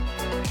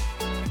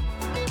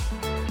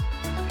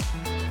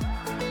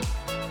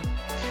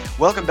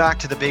Welcome back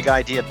to the Big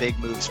Idea, Big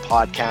Moves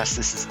podcast.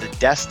 This is the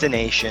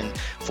destination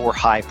for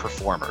high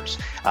performers.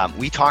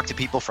 We talk to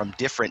people from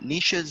different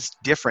niches,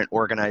 different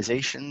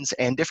organizations,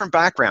 and different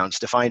backgrounds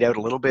to find out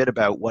a little bit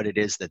about what it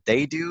is that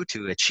they do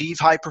to achieve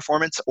high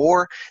performance,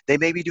 or they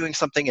may be doing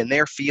something in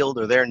their field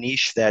or their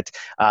niche that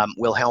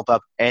will help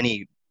up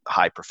any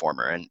high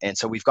performer. And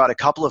so we've got a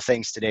couple of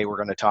things today we're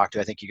going to talk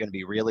to. I think you're going to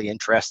be really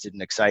interested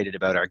and excited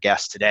about our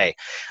guest today.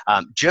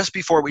 Just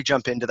before we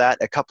jump into that,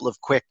 a couple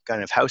of quick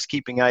kind of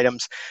housekeeping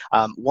items.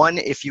 One,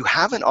 if you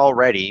haven't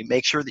already,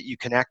 make sure that you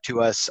connect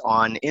to us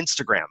on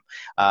Instagram.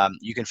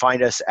 You can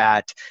find us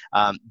at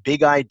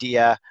Big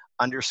Idea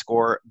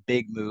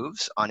 _big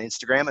moves on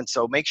Instagram. And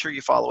so make sure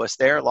you follow us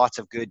there. Lots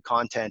of good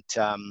content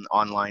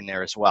online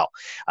there as well.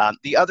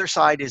 The other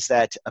side is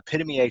that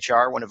Epitome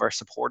HR, one of our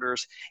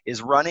supporters,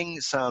 is running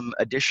some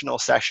additional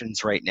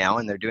sessions right now,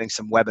 and they're doing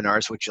some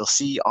webinars, which you'll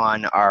see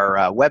on our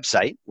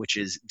website, which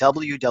is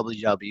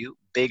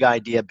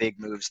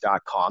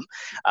www.bigideabigmoves.com.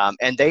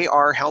 And they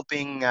are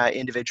helping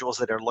individuals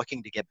that are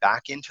looking to get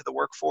back into the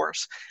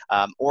workforce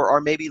or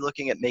are maybe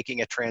looking at making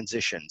a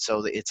transition.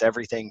 So it's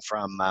everything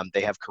from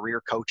they have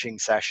career coaching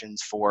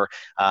sessions for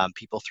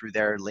people through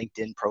their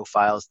LinkedIn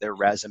profiles, their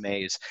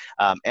resumes,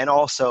 and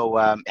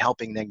also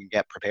helping them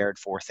get prepared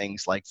for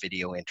things like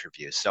video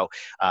interviews. So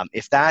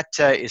if that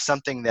is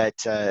something that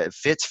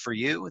fits for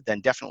you,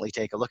 then definitely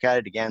take a look at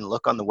it. Again,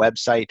 look on the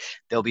website.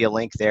 There'll be a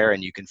link there,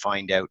 and you can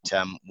find out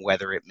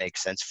whether it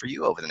makes sense for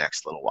you over the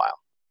next little while.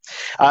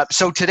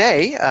 So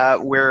today,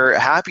 we're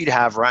happy to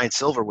have Ryan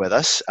Silver with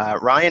us.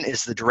 Ryan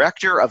is the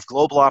Director of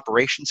Global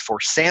Operations for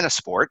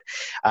SaniSport,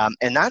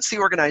 and that's the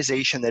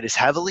organization that is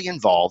heavily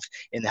involved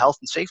in the health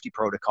and safety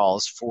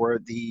protocols for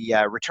the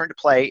return to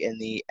play in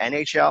the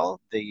NHL,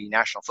 the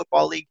National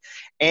Football League,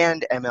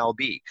 and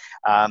MLB.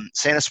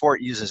 SaniSport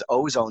uses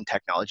ozone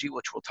technology,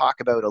 which we'll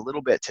talk about a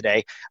little bit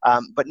today,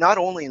 but not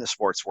only in the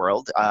sports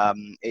world.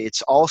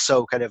 It's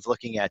also kind of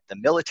looking at the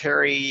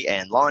military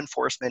and law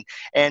enforcement,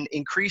 and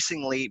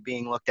increasingly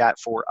being looked at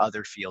for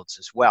other fields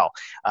as well.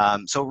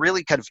 So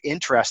really kind of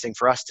interesting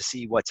for us to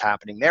see what's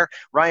happening there.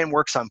 Ryan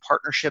works on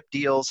partnership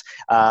deals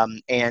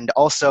and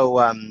also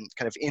kind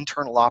of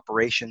internal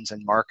operations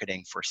and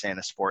marketing for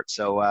SaniSport.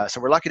 So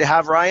we're lucky to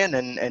have Ryan,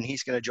 and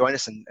he's going to join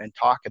us and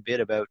talk a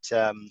bit about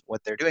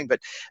what they're doing. But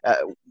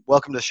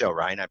welcome to the show,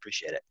 Ryan. I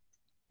appreciate it.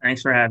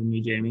 Thanks for having me,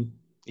 Jamie.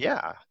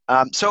 Yeah.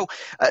 So,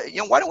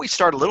 why don't we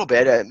start a little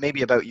bit,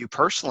 maybe about you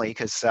personally,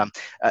 because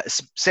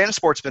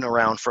SaniSport's been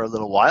around for a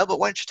little while, but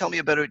why don't you tell me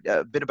a bit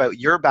about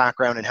your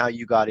background and how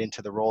you got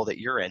into the role that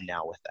you're in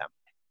now with them?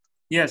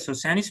 Yeah, so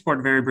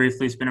SaniSport, very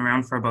briefly, has been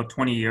around for about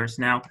 20 years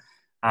now.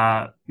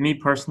 Me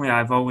personally,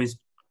 I've always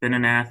been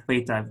an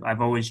athlete. I've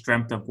always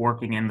dreamt of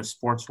working in the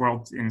sports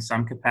world in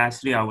some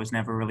capacity. I was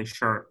never really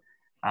sure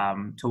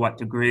to what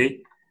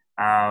degree.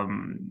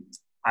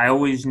 I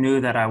always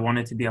knew that I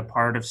wanted to be a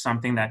part of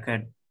something that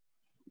could,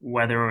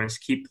 whether it was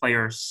keep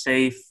players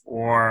safe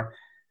or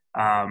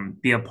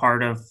be a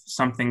part of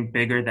something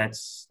bigger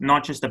that's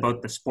not just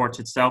about the sports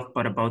itself,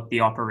 but about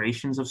the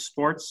operations of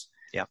sports.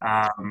 Yeah.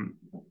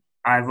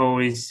 I've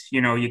always,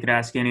 you could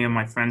ask any of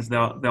my friends,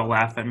 they'll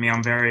laugh at me.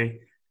 I'm very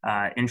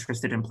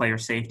interested in player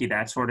safety,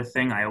 that sort of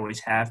thing. I always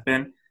have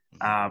been.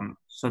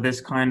 So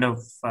this kind of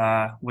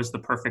was the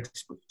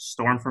perfect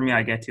storm for me.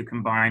 I get to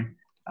combine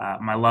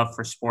my love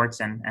for sports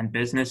and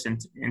business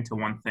into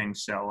one thing.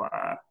 So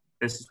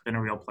this has been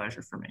a real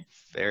pleasure for me.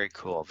 Very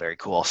cool. Very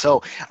cool.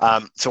 So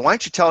why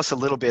don't you tell us a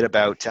little bit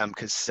about,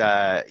 because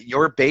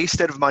you're based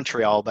out of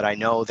Montreal, but I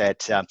know that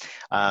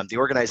the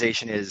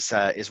organization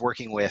is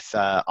working with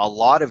a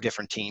lot of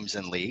different teams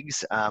and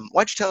leagues. Why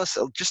don't you tell us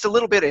just a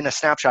little bit in a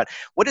snapshot,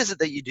 what is it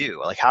that you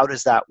do? Like, how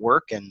does that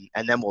work? And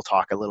then we'll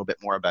talk a little bit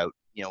more about,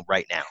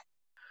 right now.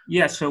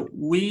 Yeah. So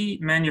we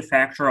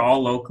manufacture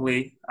all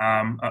locally,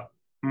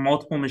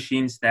 multiple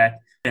machines that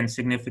can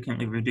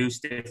significantly reduce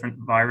different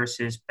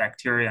viruses,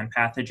 bacteria, and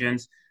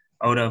pathogens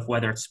out of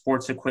whether it's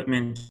sports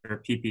equipment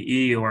or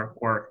PPE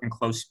or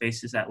enclosed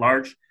spaces at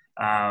large.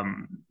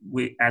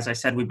 As I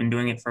said, we've been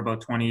doing it for about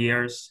 20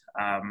 years,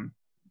 and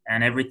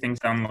everything's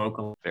done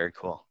locally. Very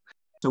cool.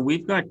 So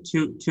we've got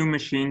two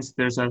machines.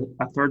 There's a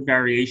third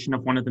variation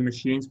of one of the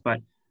machines, but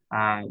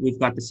we've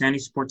got the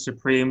SaniSport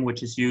Supreme,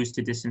 which is used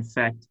to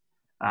disinfect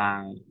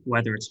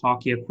whether it's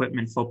hockey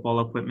equipment,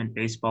 football equipment,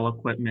 baseball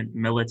equipment,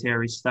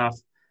 military stuff,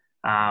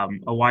 a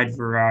wide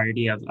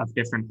variety of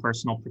different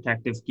personal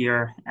protective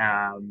gear,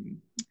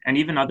 and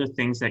even other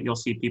things that you'll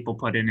see people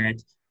put in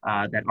it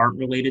that aren't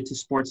related to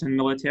sports and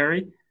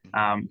military,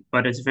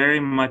 but it's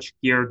very much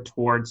geared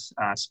towards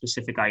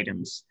specific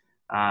items.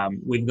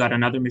 We've got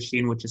another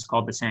machine which is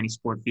called the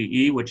SaniSport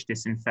VE, which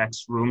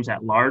disinfects rooms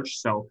at large.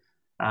 So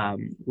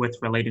with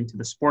relating to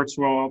the sports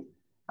world,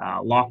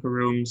 locker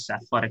rooms,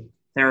 athletic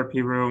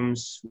therapy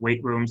rooms,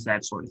 weight rooms,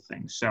 that sort of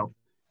thing. So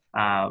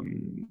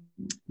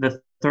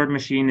the third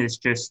machine is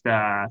just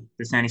the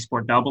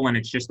SaniSport Double, and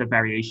it's just a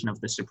variation of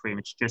the Supreme.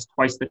 It's just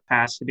twice the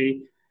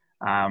capacity.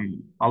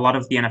 A lot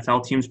of the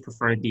NFL teams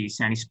prefer the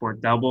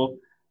SaniSport Double.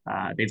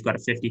 They've got a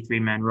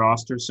 53-man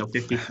roster, so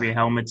 53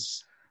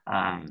 helmets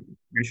And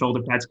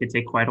shoulder pads could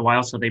take quite a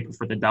while, so they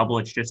prefer the double.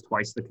 It's just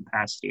twice the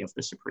capacity of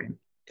the Supreme.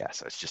 Yeah,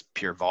 so it's just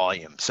pure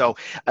volume. So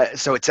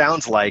it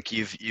sounds like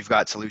you've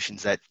got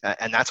solutions that,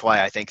 and that's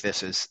why I think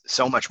this is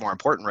so much more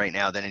important right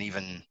now than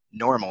even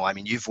normal. I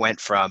mean, you've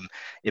went from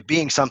it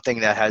being something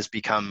that has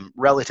become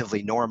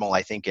relatively normal,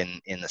 I think,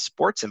 in the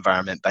sports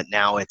environment, but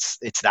now it's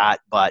that,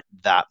 but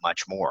that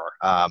much more.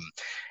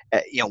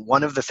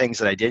 One of the things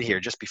that I did here,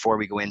 just before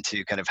we go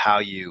into kind of how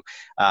you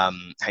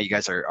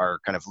guys are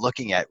kind of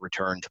looking at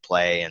return to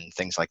play and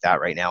things like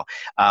that right now.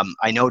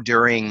 I know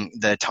during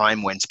the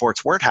time when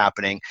sports weren't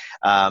happening,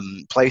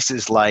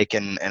 places like,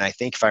 and I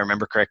think if I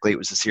remember correctly, it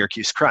was the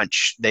Syracuse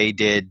Crunch. They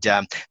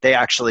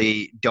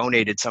actually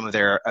donated some of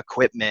their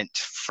equipment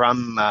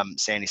from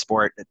Sandy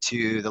Sport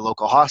to the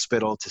local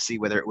hospital to see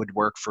whether it would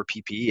work for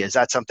PPE. Is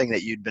that something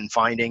that you'd been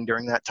finding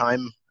during that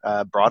time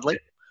broadly?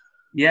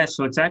 Yeah,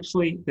 so it's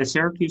actually the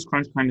Syracuse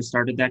Crunch kind of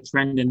started that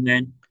trend, and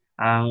then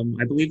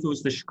I believe it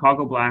was the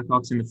Chicago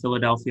Blackhawks and the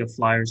Philadelphia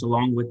Flyers,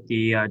 along with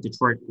the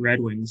Detroit Red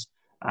Wings,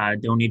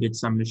 donated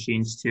some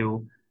machines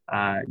to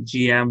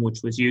GM, which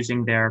was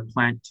using their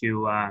plant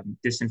to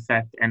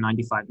disinfect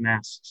N95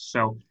 masks.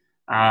 So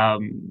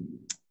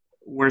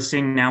we're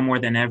seeing now more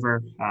than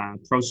ever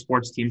pro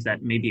sports teams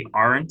that maybe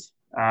aren't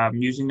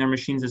using their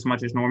machines as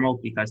much as normal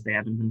because they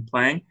haven't been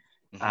playing,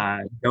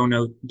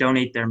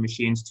 donate their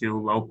machines to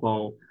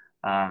local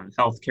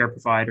healthcare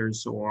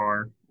providers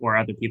or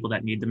other people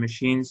that need the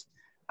machines.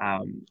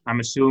 I'm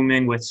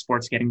assuming with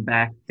sports getting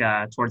back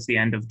towards the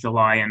end of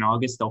July and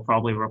August, they'll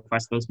probably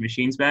request those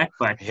machines back.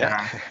 But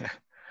yeah.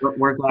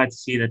 we're glad to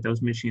see that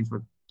those machines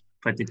were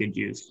put to good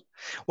use.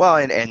 Well,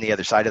 and the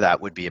other side of that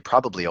would be it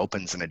probably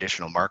opens an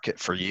additional market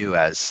for you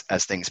as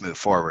things move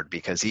forward,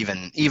 because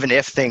even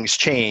if things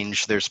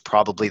change, there's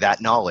probably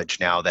that knowledge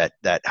now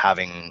that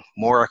having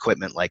more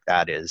equipment like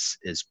that is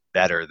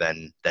better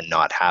than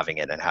not having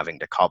it and having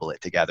to cobble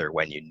it together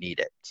when you need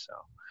it. So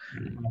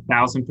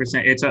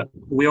 1,000%.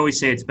 We always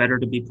say it's better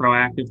to be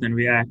proactive than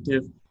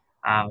reactive.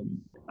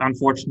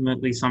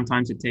 Unfortunately,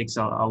 sometimes it takes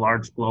a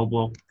large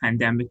global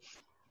pandemic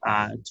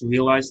to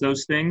realize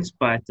those things,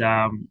 but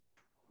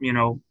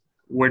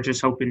we're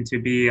just hoping to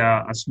be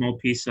a small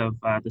piece of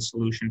the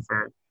solution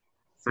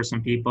for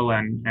some people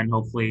and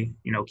hopefully,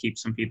 keep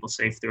some people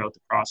safe throughout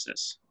the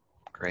process.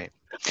 Great.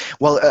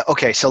 Well,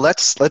 okay, so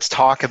let's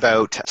talk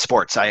about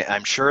sports.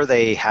 I'm sure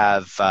they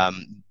have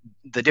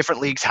the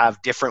different leagues have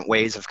different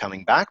ways of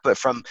coming back, but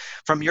from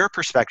your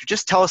perspective,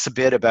 just tell us a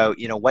bit about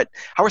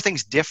how are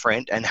things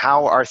different and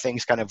how are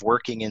things kind of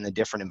working in the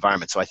different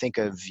environments. So I think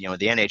of the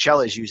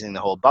NHL is using the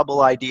whole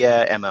bubble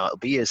idea,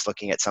 MLB is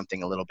looking at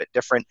something a little bit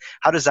different.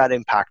 How does that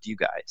impact you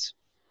guys?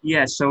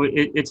 Yeah, so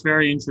it's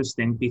very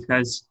interesting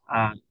because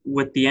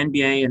with the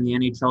NBA and the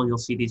NHL, you'll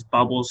see these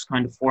bubbles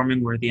kind of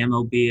forming where the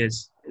MLB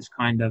is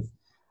kind of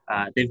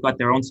they've got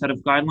their own set of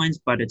guidelines,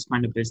 but it's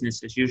kind of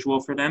business as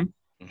usual for them.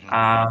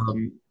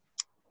 Mm-hmm.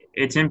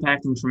 It's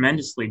impacting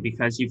tremendously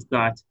because you've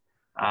got,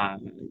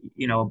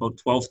 about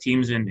 12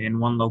 teams in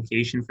one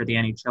location for the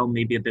NHL,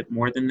 maybe a bit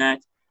more than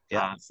that.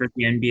 Yeah. For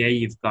the NBA,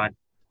 you've got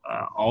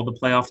all the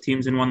playoff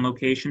teams in one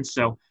location.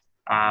 So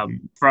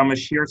from a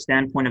sheer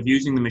standpoint of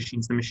using the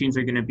machines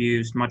are going to be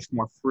used much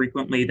more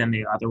frequently than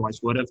they otherwise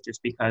would have,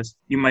 just because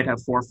you might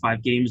have 4 or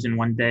 5 games in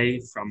one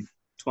day from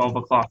 12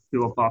 o'clock,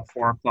 2 o'clock,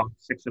 4 o'clock,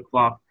 6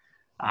 o'clock.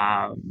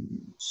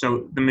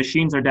 So the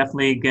machines are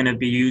definitely going to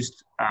be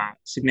used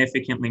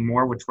significantly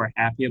more, which we're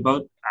happy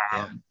about.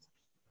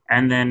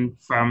 And then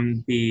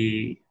from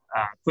the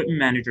equipment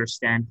manager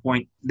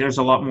standpoint, there's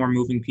a lot more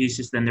moving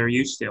pieces than they're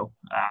used to.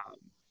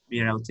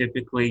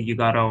 Typically you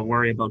got to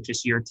worry about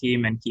just your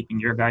team and keeping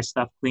your guys'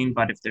 stuff clean.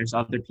 But if there's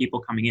other people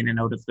coming in and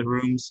out of the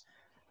rooms,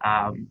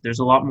 there's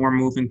a lot more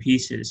moving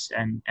pieces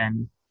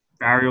and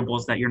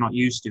variables that you're not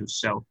used to.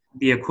 So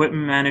the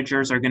equipment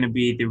managers are going to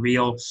be the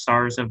real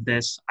stars of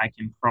this. I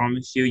can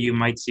promise you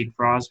might see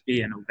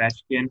Crosby and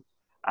Ovechkin,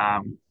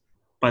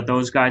 but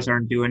those guys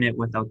aren't doing it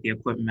without the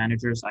equipment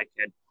managers. I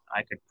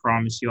could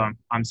promise you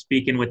I'm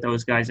speaking with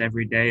those guys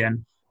every day.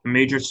 And the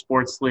major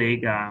sports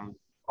league,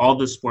 all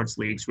the sports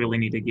leagues really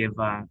need to give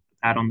a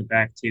pat on the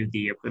back to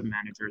the equipment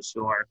managers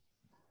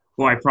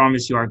who I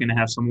promise you are going to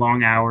have some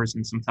long hours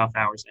and some tough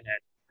hours ahead.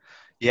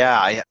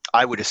 Yeah,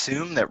 I would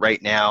assume that right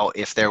now,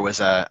 if there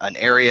was an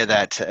area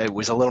that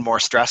was a little more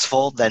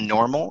stressful than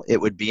normal, it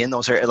would be in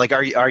those areas. Like,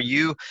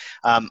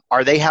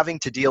 are they having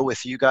to deal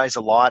with you guys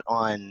a lot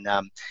on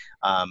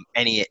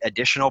any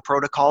additional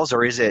protocols,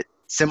 or is it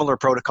similar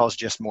protocols,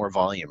 just more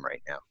volume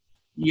right now?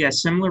 Yeah,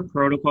 similar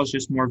protocols,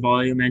 just more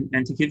volume.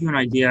 And to give you an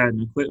idea,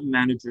 an equipment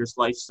manager's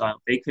lifestyle,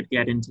 they could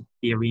get into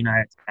the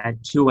arena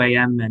at 2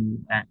 a.m.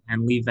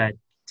 and leave at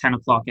 10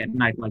 o'clock at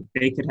night. Like,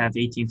 they could have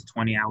 18 to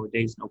 20 hour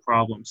days, no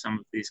problem, some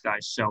of these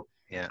guys. So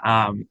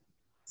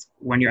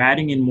when you're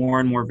adding in more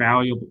and more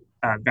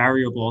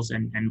variables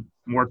and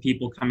more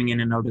people coming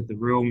in and out of the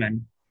room,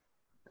 and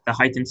the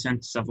heightened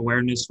sense of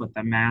awareness with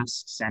the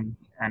masks and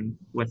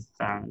with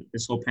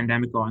this whole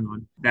pandemic going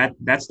on,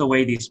 that's the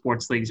way these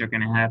sports leagues are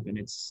going to happen.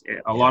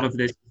 A lot of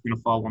this is going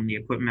to fall on the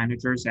equipment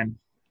managers. And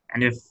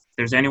if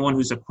there's anyone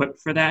who's equipped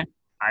for that,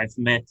 I've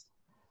met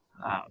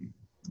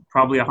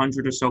probably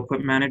 100 or so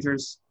equipment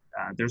managers.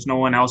 There's no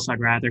one else I'd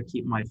rather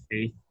keep my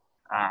faith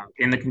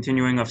in the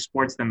continuing of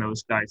sports than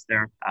those guys.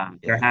 They're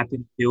happy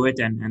to do it,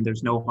 and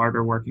there's no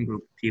harder working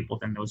group of people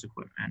than those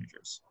equipment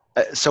managers.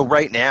 So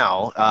right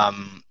now,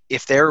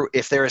 if there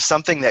is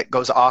something that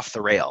goes off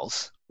the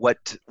rails,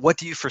 what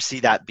do you foresee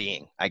that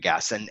being, I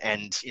guess? And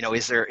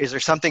is there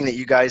something that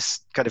you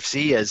guys kind of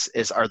see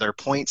as are there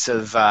points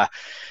of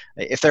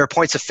if there are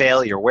points of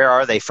failure, where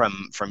are they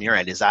from your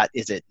end? Is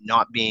it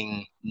not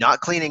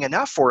cleaning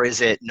enough, or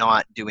is it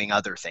not doing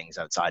other things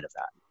outside of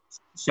that?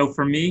 So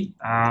for me,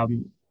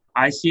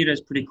 I see it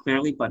as pretty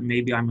clearly, but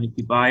maybe I might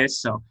be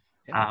biased. So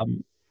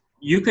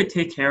you could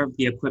take care of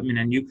the equipment,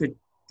 and you could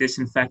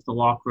disinfect the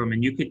locker room,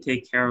 and you could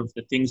take care of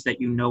the things that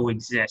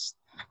exist.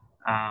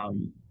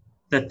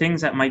 The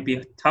things that might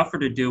be tougher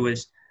to do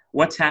is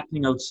what's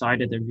happening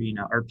outside of the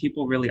arena. Are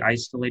people really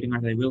isolating?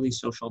 Are they really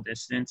social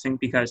distancing?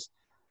 Because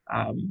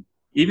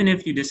even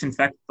if you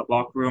disinfect the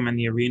locker room and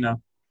the arena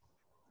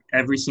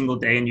every single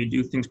day and you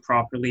do things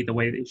properly the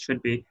way they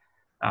should be,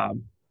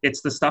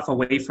 it's the stuff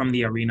away from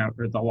the arena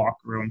or the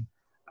locker room,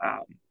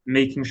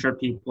 making sure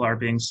people are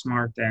being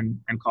smart and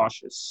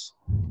cautious,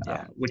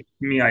 which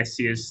to me I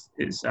see is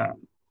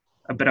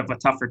a bit of a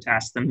tougher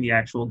task than the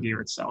actual gear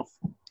itself.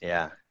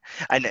 Yeah.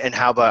 And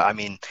how about, I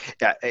mean,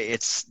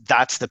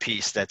 that's the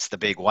piece that's the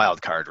big wild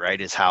card, right?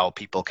 Is how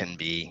people can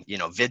be,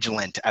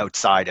 vigilant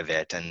outside of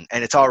it. And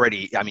it's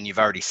already, I mean, you've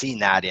already seen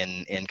that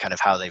in kind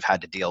of how they've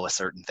had to deal with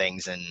certain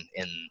things in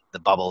the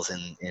bubbles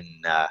in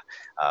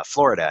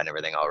Florida and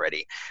everything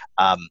already.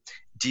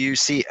 Do you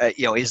see,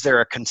 is there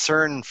a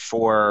concern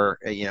for,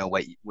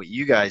 what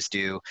you guys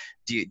do?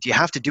 Do you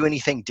have to do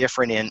anything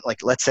different in, like,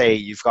 let's say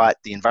you've got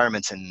the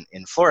environments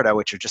in Florida,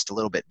 which are just a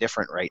little bit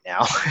different right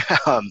now.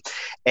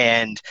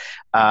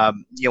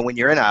 When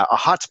you're in a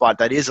hotspot,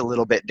 that is a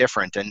little bit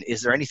different. And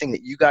is there anything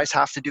that you guys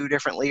have to do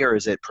differently, or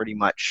is it pretty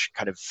much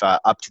kind of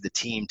up to the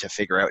team to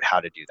figure out how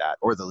to do that,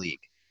 or the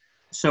league?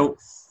 So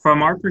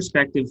from our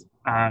perspective,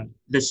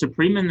 the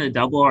Supreme and the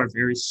Double are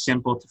very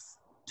simple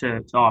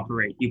to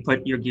operate. You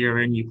put your gear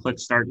in, you click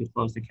start, you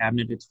close the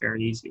cabinet. It's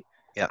very easy.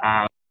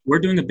 Yeah. We're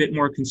doing a bit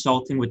more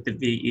consulting with the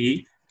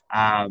VE,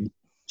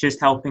 just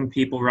helping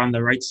people run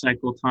the right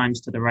cycle times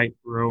to the right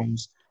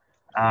rooms,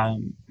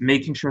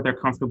 making sure they're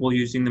comfortable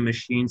using the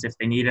machines. If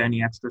they need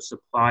any extra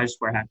supplies,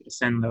 we're happy to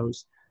send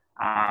those.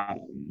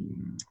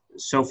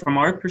 So from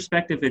our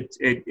perspective,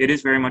 it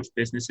is very much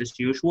business as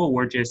usual.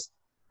 We're just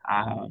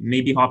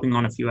maybe hopping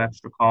on a few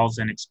extra calls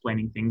and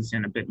explaining things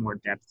in a bit more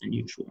depth than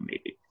usual,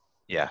 maybe.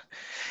 Yeah.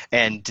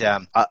 And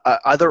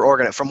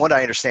from what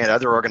I understand,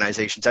 other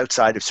organizations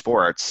outside of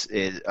sports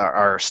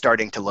are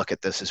starting to look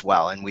at this as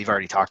well. And we've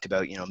already talked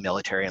about,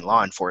 military and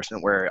law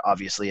enforcement, where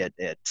obviously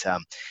it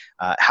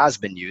has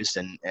been used.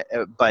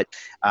 But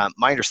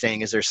my understanding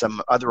is there's some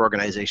other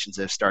organizations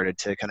that have started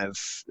to kind of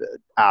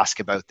ask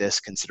about this,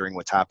 considering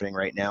what's happening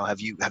right now. Have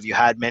you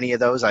had many of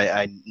those?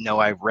 I know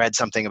I've read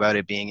something about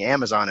it being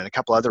Amazon and a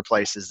couple other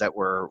places that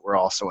were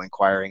also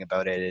inquiring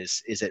about it.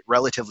 Is it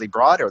relatively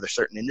broad, or are there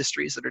certain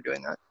industries that are doing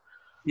that?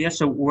 Yeah,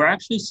 so we're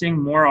actually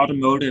seeing more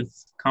automotive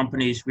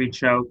companies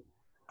reach out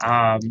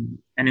and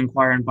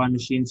inquire and buy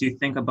machines. You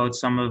think about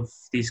some of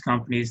these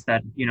companies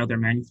that, they're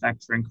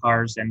manufacturing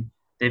cars, and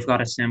they've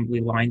got assembly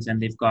lines,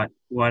 and they've got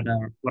what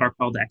are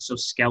called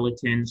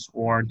exoskeletons,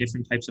 or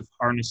different types of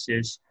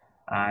harnesses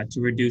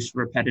to reduce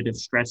repetitive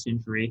stress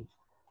injury.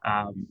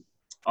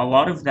 A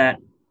lot of that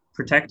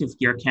protective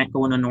gear can't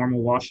go in a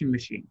normal washing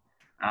machine.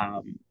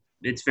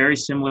 It's very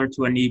similar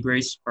to a knee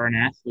brace for an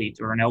athlete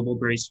or an elbow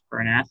brace for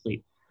an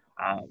athlete.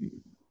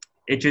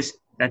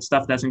 That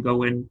stuff doesn't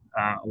go in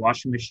a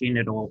washing machine.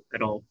 It won't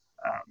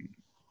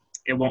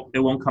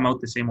come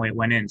out the same way it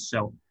went in.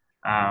 So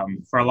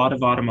for a lot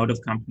of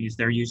automotive companies,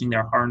 they're using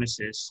their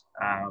harnesses.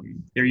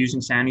 They're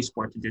using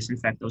SaniSport to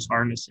disinfect those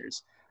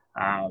harnesses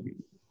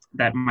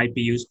that might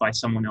be used by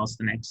someone else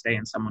the next day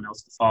and someone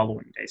else the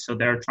following day. So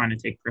they're trying to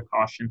take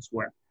precautions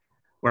where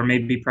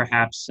maybe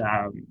perhaps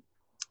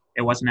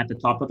it wasn't at the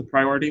top of the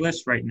priority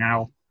list right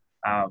now.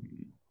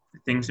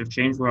 Things have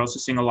changed. We're also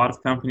seeing a lot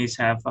of companies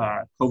have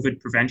COVID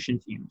prevention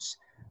teams,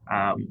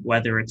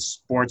 whether it's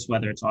sports,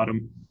 whether it's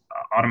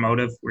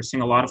automotive. We're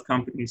seeing a lot of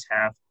companies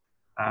have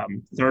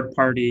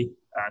third-party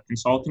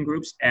consulting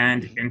groups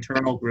and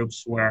internal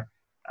groups where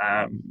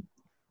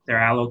they're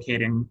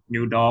allocating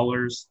new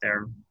dollars.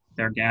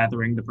 They're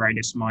gathering the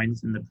brightest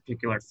minds in the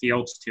particular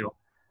fields to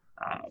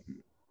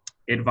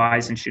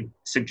advise and should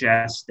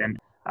suggest. And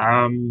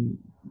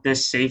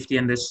this safety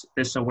and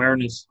this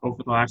awareness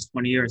over the last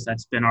 20 years,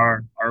 that's been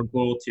our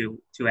goal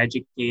to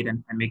educate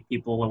and make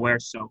people aware.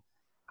 So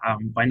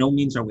by no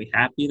means are we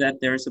happy that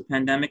there's a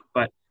pandemic,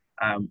 but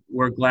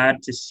we're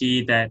glad to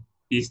see that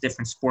these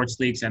different sports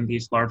leagues and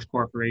these large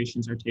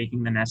corporations are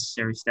taking the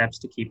necessary steps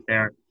to keep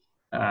their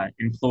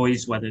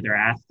employees, whether they're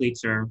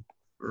athletes or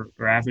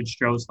average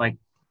Joes like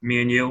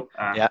me and you.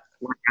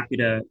 We're happy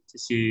to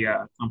see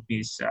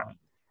companies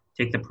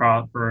take the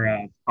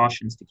proper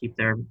precautions to keep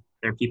their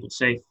people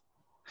safe.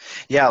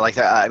 Yeah, like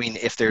that. I mean,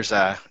 if there's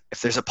a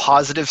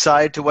positive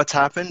side to what's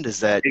happened, is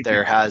that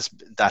there has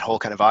that whole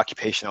kind of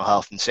occupational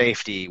health and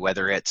safety,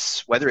 whether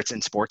it's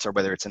in sports or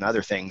whether it's in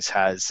other things,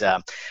 has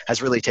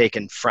really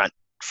taken front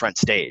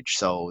stage.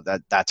 So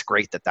that's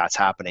great that that's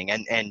happening,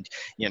 and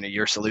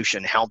your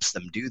solution helps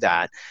them do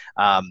that.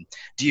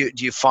 Do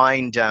you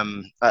find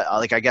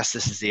like, I guess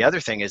this is the other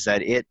thing, is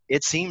that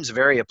it seems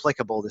very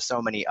applicable to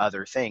so many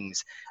other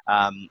things.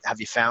 Have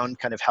you found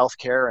kind of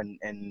healthcare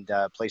and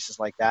places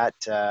like that?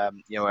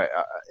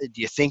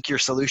 Do you think your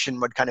solution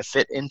would kind of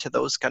fit into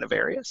those kind of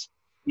areas?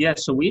 Yeah,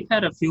 so we've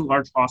had a few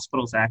large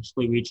hospitals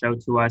actually reach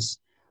out to us.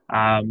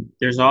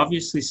 There's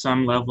obviously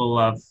some level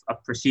of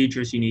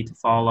procedures you need to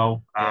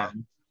follow Yeah.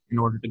 in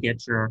order to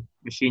get your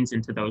machines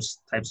into those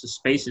types of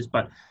spaces.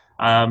 But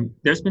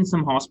there's been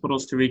some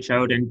hospitals to reach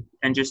out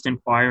and just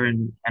inquire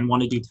and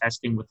want to do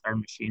testing with our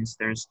machines.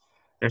 There's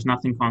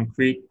nothing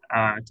concrete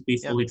to be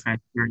Yeah. fully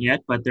transparent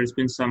yet, but there's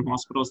been some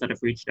hospitals that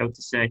have reached out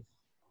to say,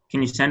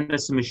 can you send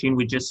us a machine?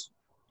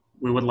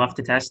 We would love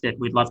to test it.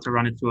 We'd love to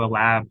run it through a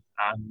lab.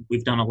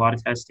 We've done a lot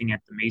of testing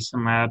at the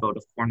Mason Lab out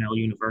of Cornell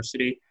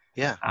University,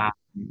 Yeah.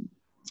 um,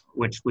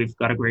 which we've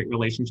got a great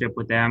relationship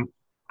with them.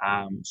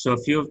 So a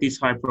few of these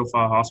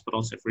high-profile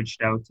hospitals have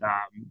reached out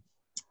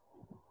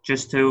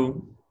just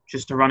to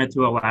run it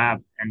through a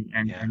lab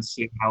Yeah. and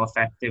see how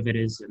effective it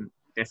is in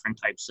different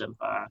types of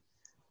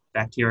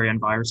bacteria and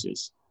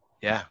viruses.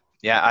 Yeah.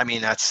 Yeah. I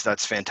mean,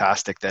 that's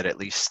fantastic that at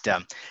least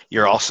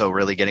you're also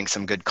really getting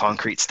some good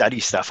concrete study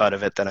stuff out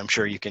of it that I'm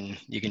sure you can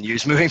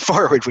use moving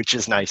forward, which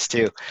is nice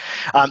too.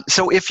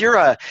 So if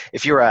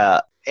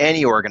you're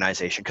any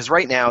organization, because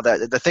right now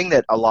the thing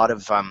that a lot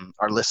of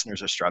our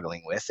listeners are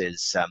struggling with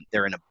is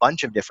they're in a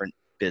bunch of different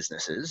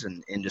businesses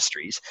and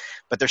industries,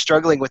 but they're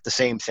struggling with the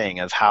same thing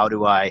of how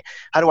do I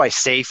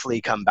safely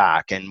come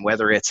back, and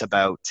whether it's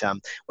about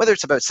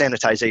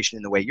sanitization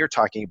in the way you're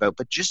talking about,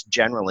 but just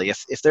generally,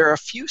 if there are a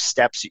few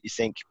steps that you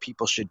think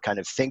people should kind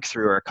of think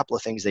through, or a couple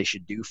of things they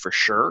should do for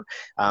sure,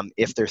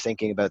 if they're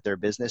thinking about their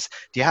business,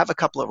 do you have a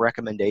couple of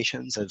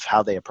recommendations of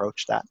how they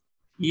approach that?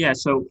 Yeah,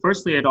 so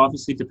firstly, it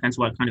obviously depends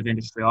what kind of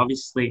industry.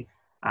 Obviously,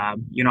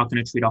 you're not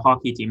going to treat a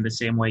hockey team the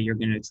same way you're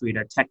going to treat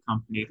a tech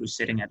company who's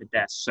sitting at a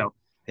desk. So,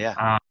 Yeah.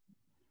 uh,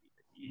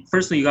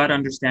 firstly, you got to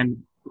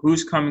understand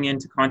who's coming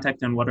into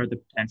contact and what are the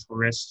potential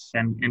risks,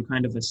 and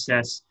kind of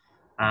assess,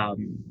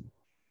 um,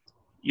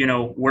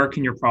 where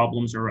can your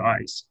problems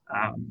arise.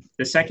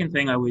 The second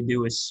thing I would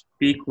do is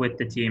speak with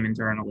the team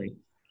internally,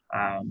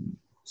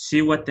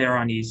 see what they're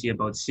uneasy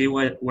about, see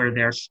where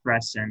their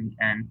stress and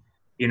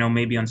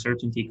maybe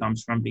uncertainty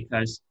comes from,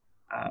 because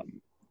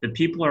the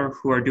people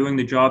who are doing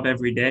the job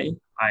every day,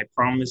 I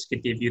promise,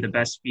 could give you the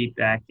best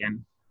feedback,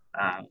 and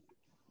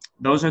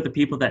those are the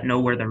people that know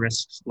where the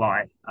risks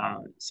lie.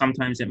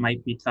 Sometimes it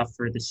might be tough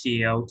for the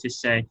CEO to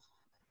say,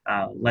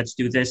 let's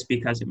do this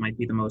because it might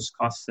be the most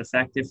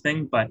cost-effective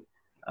thing, but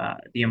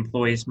the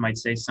employees might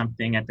say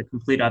something at the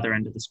complete other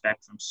end of the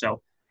spectrum.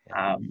 So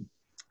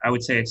I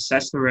would say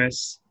assess the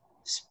risks,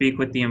 speak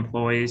with the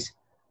employees,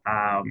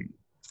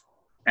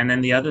 and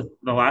then the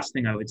last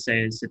thing I would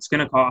say is it's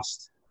going to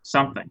cost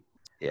something.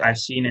 Yeah. I've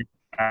seen it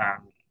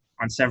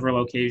on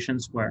several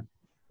occasions where,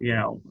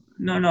 no,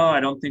 I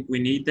don't think we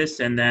need this.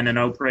 And then an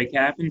outbreak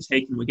happens.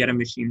 Hey, can we get a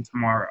machine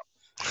tomorrow?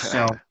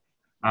 So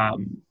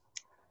um,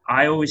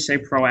 I always say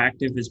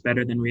proactive is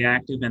better than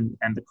reactive, and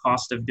the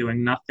cost of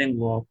doing nothing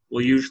will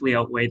usually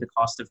outweigh the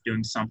cost of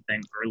doing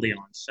something early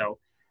on. So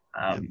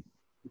Yeah.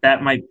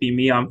 that might be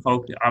me. I'm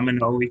an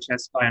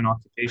OHS guy, an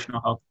occupational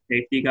health and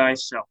safety guy.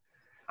 So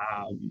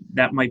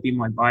that might be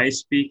my bias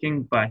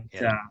speaking, but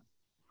Yeah.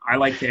 I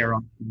like to err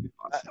on the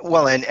caution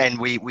Well, side. and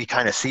we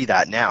kind of see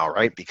that now,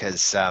 right?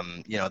 Because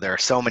there are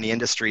so many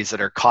industries that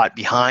are caught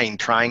behind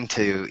trying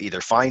to either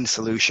find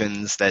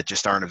solutions that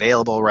just aren't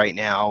available right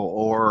now,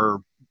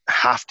 or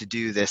have to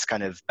do this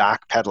kind of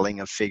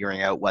backpedaling of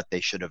figuring out what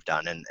they should have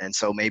done. And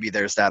so maybe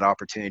there's that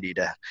opportunity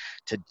to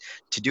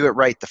to do it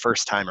right the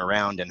first time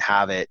around, and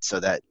have it so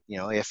that,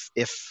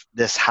 if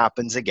this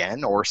happens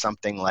again or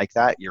something like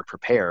that, you're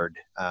prepared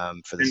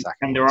for the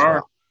second And one as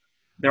well.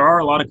 there are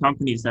a lot of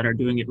companies that are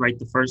doing it right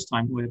the first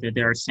time, whether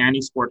they're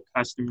Sandy Sport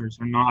customers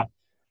or not.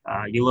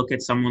 You look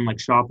at someone like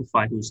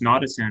Shopify, who's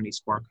not a Sandy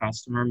Sport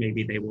customer,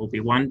 maybe they will be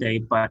one day,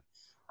 but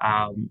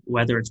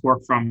whether it's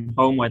work from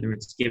home, whether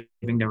it's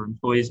giving their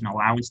employees an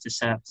allowance to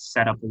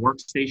set up a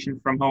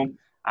workstation from home,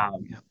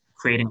 Yeah.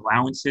 creating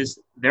allowances,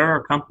 there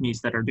are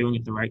companies that are doing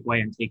it the right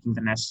way and taking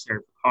the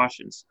necessary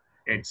precautions.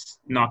 It's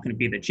not going to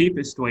be the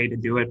cheapest way to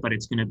do it, but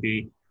it's going to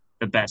be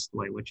the best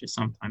way, which is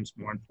sometimes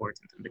more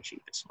important than the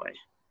cheapest way.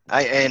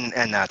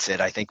 And that's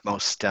it. I think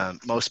most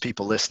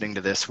people listening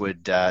to this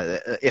would,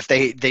 if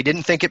they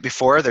didn't think it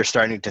before, they're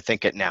starting to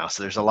think it now.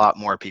 So there's a lot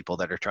more people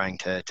that are trying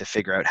to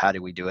figure out how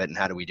do we do it and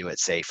how do we do it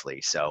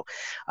safely. So,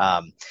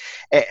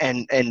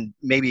 and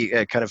maybe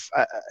kind of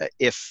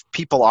if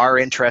people are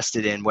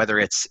interested in whether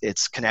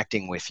it's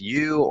connecting with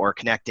you or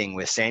connecting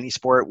with Sandy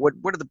Sport, what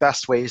are the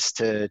best ways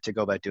to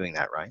go about doing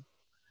that, Ryan?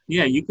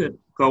 Yeah, you could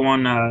go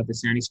on the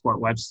Sandy Sport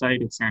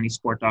website at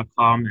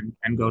sandysport.com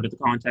and go to the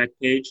contact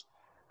page.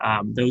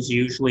 Those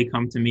usually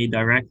come to me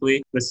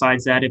directly.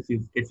 Besides that, if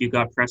you've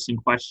got pressing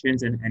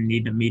questions and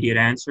need immediate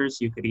answers,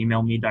 you could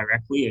email me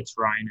directly. It's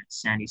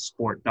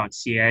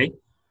ryan@sandysport.ca.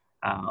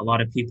 A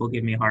lot of people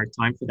give me a hard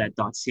time for that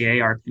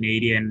 .ca, our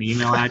Canadian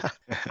email address.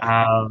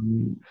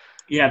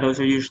 Yeah, those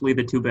are usually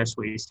the two best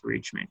ways to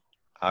reach me.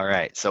 All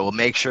right, so we'll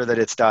make sure that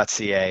it's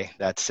 .ca.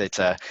 It's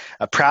a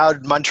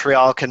proud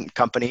Montreal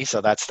company, so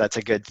that's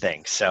a good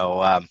thing.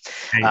 So,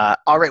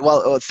 all right,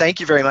 well, thank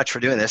you very much for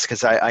doing this,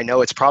 because I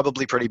know it's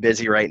probably pretty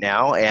busy right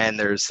now, and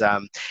there's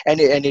and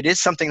it is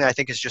something that I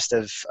think is just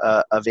of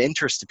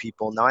interest to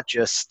people, not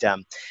just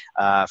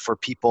for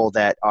people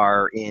that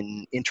are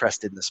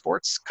interested in the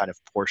sports kind of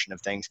portion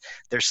of things.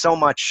 There's so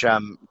much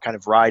kind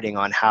of riding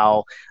on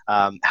how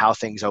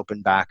things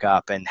open back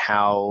up and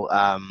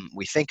how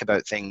we think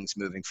about things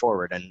moving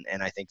forward.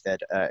 And I think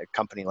that a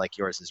company like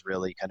yours is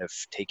really kind of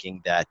taking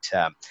that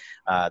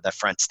the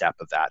front step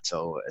of that.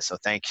 So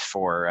thanks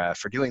for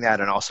doing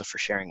that, and also for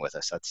sharing with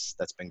us.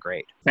 That's been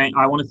great.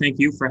 I want to thank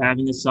you for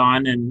having us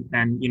on and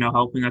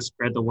helping us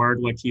spread the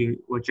word. What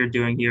you're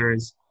doing here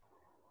is,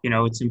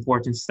 it's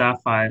important stuff.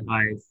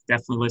 I've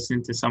definitely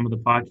listened to some of the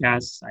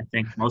podcasts. I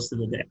think most of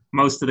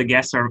the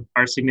guests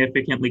are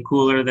significantly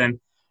cooler than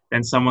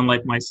someone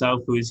like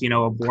myself, who's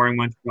a boring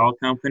Montreal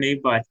company.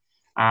 But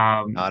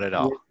not at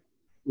all.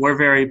 We're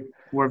very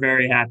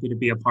happy to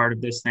be a part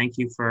of this. Thank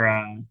you for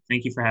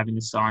having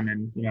us on.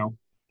 And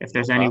if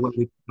there's any way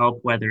we can help,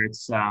 whether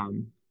it's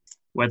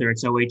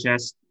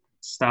OHS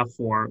stuff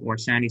or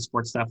Sandy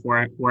Sports stuff,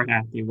 we're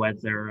happy.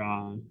 Whether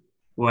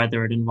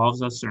it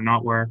involves us or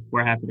not, we're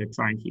happy to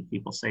try and keep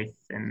people safe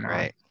in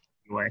any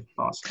way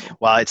possible.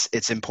 Well,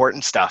 it's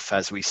important stuff,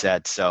 as we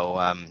said. So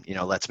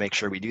let's make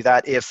sure we do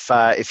that.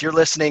 If you're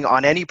listening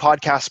on any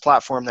podcast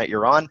platform that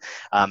you're on,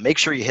 make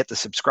sure you hit the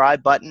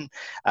subscribe button,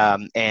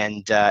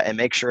 and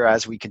make sure,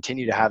 as we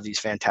continue to have these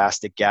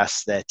fantastic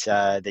guests,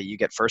 that you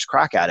get first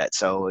crack at it.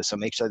 So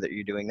make sure that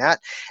you're doing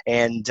that.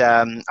 And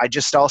I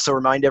just also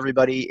remind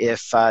everybody,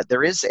 if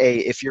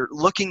you're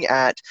looking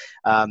at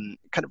kind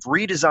of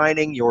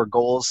redesigning your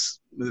goals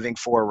moving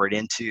forward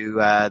into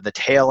the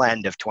tail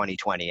end of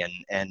 2020,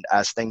 and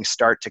as things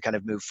start to kind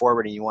of move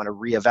forward and you want to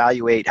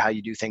reevaluate how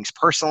you do things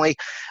personally,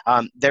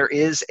 there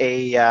is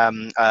a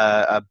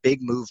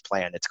big move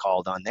plan, it's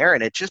called, on there,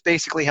 and it just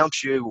basically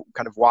helps you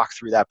kind of walk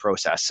through that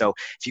process. So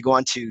if you go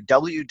on to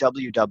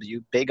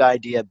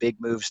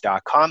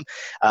www.bigideabigmoves.com,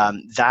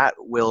 that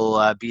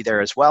will be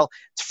there as well.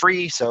 It's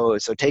free, so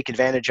take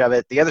advantage of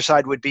it. The other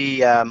side would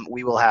be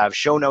we will have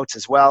show notes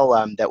as well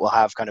that will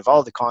have kind of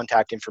all the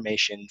contact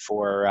information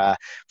for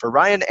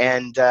Ryan,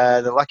 and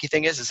the lucky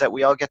thing is that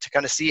we all get to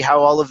kind of see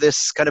how all of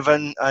this kind of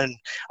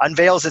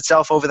unveils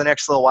itself over the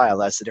next little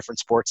while, as the different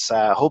sports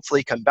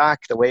hopefully come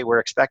back the way we're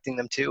expecting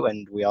them to,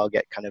 and we all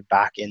get kind of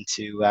back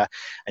into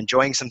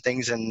enjoying some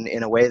things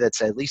in a way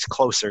that's at least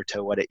closer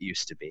to what it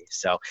used to be.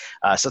 So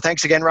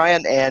thanks again,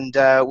 Ryan, and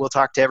we'll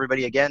talk to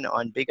everybody again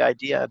on Big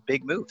Idea,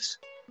 Big Moves.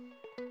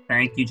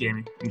 Thank you,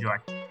 Jamie. Enjoy.